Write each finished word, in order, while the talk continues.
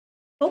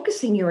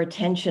Focusing your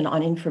attention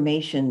on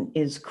information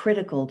is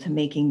critical to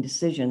making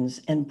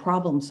decisions and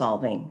problem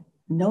solving,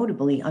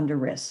 notably under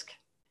risk.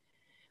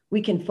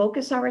 We can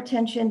focus our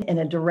attention in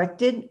a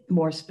directed,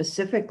 more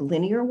specific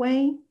linear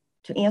way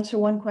to answer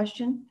one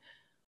question,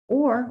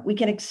 or we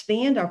can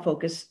expand our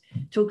focus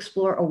to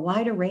explore a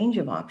wider range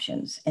of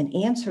options and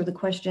answer the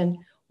question,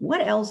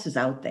 what else is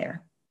out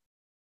there?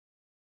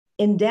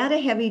 In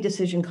data-heavy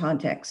decision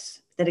contexts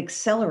that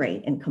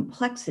accelerate in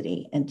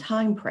complexity and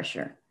time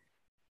pressure,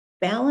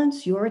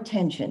 balance your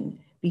attention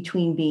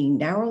between being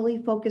narrowly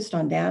focused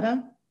on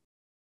data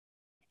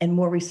and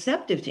more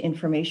receptive to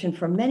information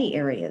from many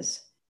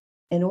areas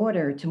in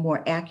order to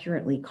more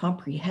accurately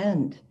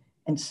comprehend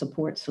and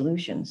support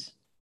solutions.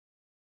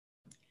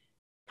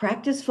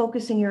 Practice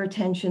focusing your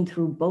attention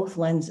through both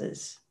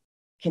lenses.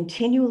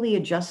 Continually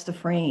adjust the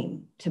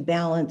frame to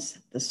balance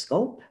the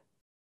scope,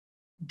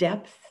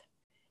 depth,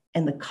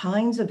 and the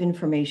kinds of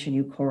information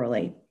you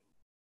correlate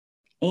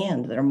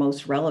and that are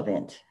most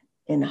relevant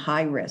in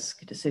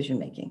high-risk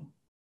decision-making.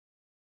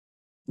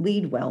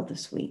 Lead well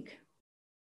this week.